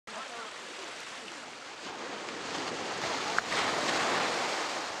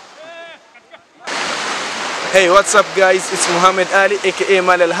Hey, what's up guys? It's Muhammad Ali aka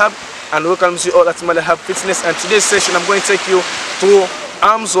Malialhab and welcome you all at Malialhab Fitness, and today's session I'm going to take you through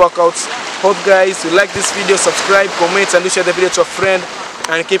arms workouts. Hope guys you like this video, subscribe, comment and do share the video to a friend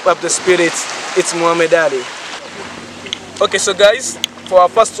and keep up the spirit. It's Muhammad Ali. Okay, so guys, for our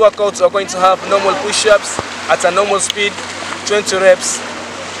first workout we're going to have normal push-ups at a normal speed, 20 reps.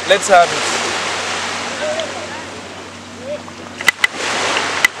 Let's have it.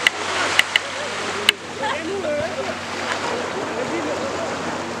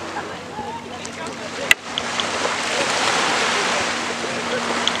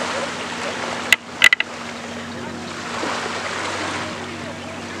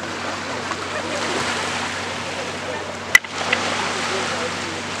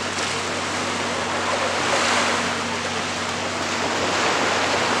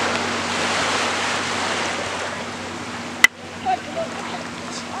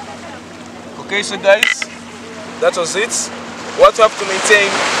 Okay, so guys, that was it. What you have to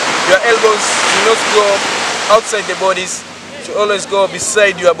maintain, your elbows do not go outside the bodies, should always go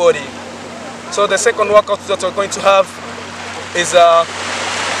beside your body. So the second workout that we're going to have is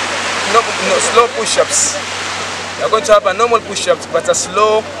slow push-ups. We're going to have a normal push-ups but a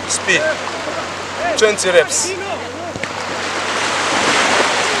slow speed, 20 reps.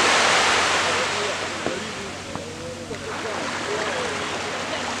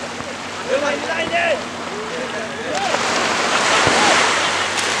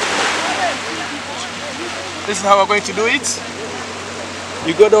 This is how we're going to do it.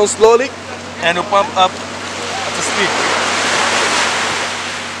 You go down slowly and you pump up at a speed.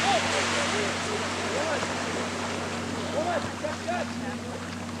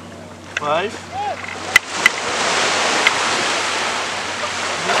 Five.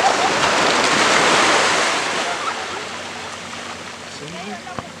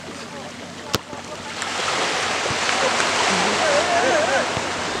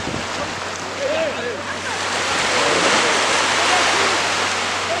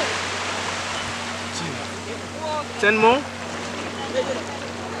 10 more.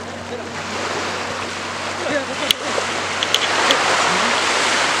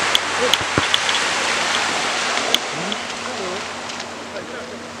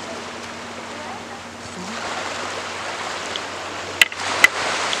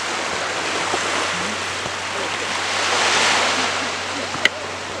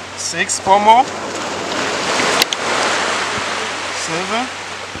 Six, 4 more. 7.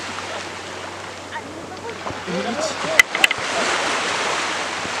 8.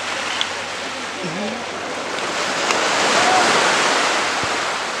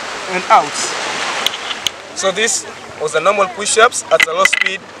 And out. So this was the normal push-ups at a low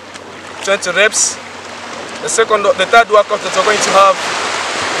speed, 20 reps. The third workout that we're going to have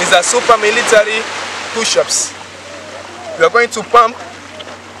is a super military push-ups. We are going to pump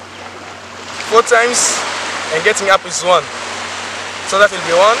 4 times and getting up is 1. So that will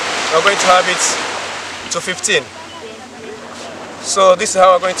be 1. We're going to have it to 15. So this is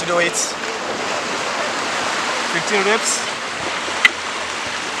how we're going to do it. 15 reps.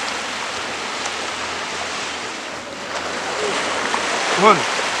 1, 2,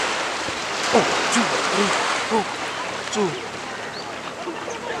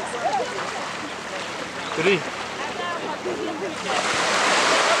 3,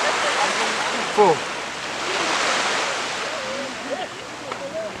 4,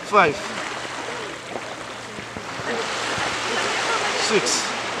 5, 6,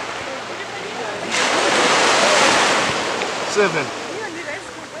 7,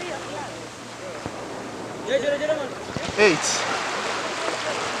 8,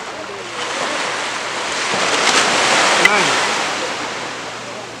 9,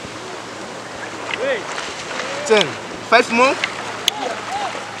 10. 5 more.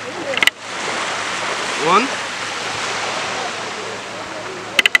 1,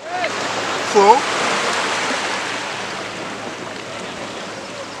 4,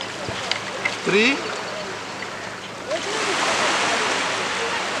 3,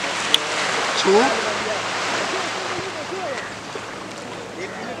 2,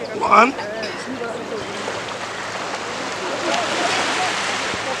 1.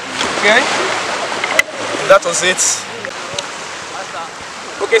 Okay, that was it.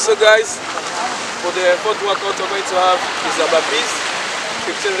 Okay, so guys, for the fourth workout we're going to have is a burpees,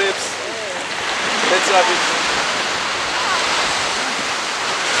 15 reps. Let's have it.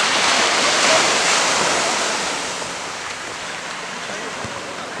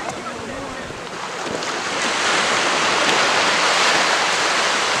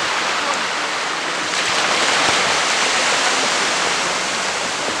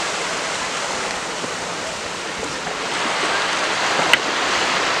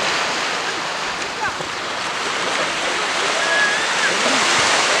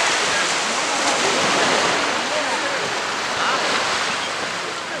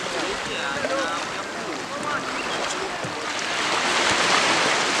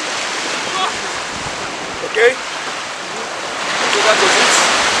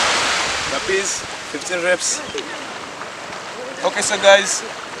 burpees, 15 reps. Okay, so guys,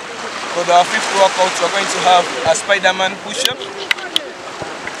 for the 5th workout, we're going to have a Spider-Man push-up.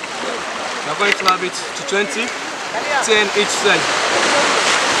 We're going to have it to 20, 10 each side.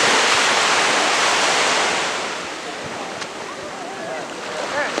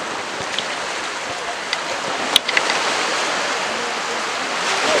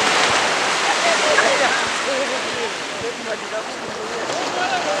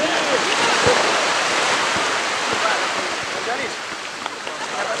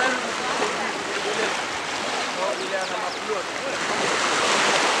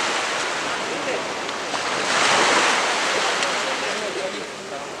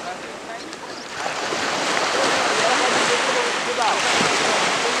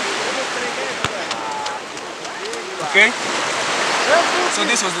 Okay, so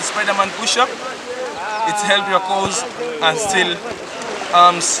this was the Spider-Man push-up. It helps your core and still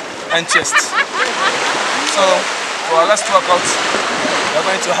arms and chest. So for our last workout, we're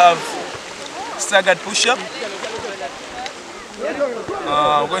going to have staggered push-up.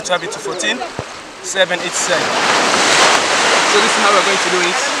 We're going to have it to 14, 7 each side. So this is how we're going to do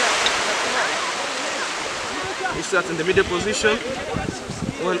it. You start in the middle position,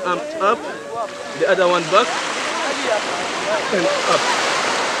 one arm up, the other one back, and up.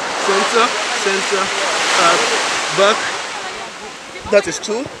 Center, center, up, back. That is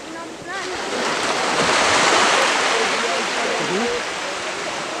 2.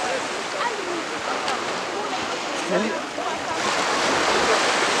 Okay.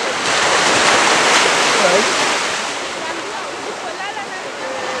 5,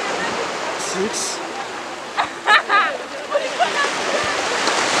 6,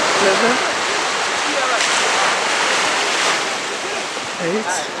 7, 8,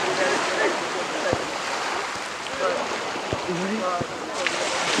 9,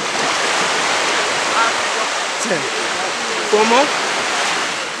 10. 4 more.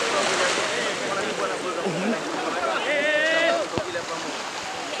 1,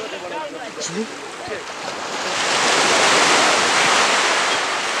 2, 3, 4.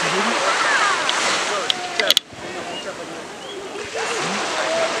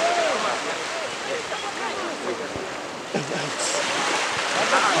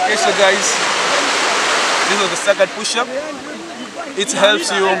 Okay, so guys, this was the staggered push-up. It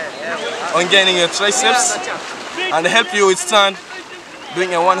helps you on gaining your triceps and help you withstand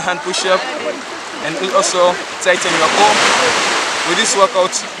doing a one-hand push-up, and it also tighten your core. With this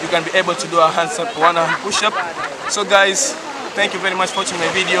workout, you can be able to do a one-hand push-up. So guys, thank you very much for watching my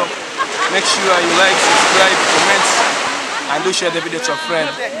video. Make sure you like, subscribe, comment, and do share the video to a friend.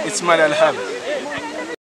 It's Malialhab.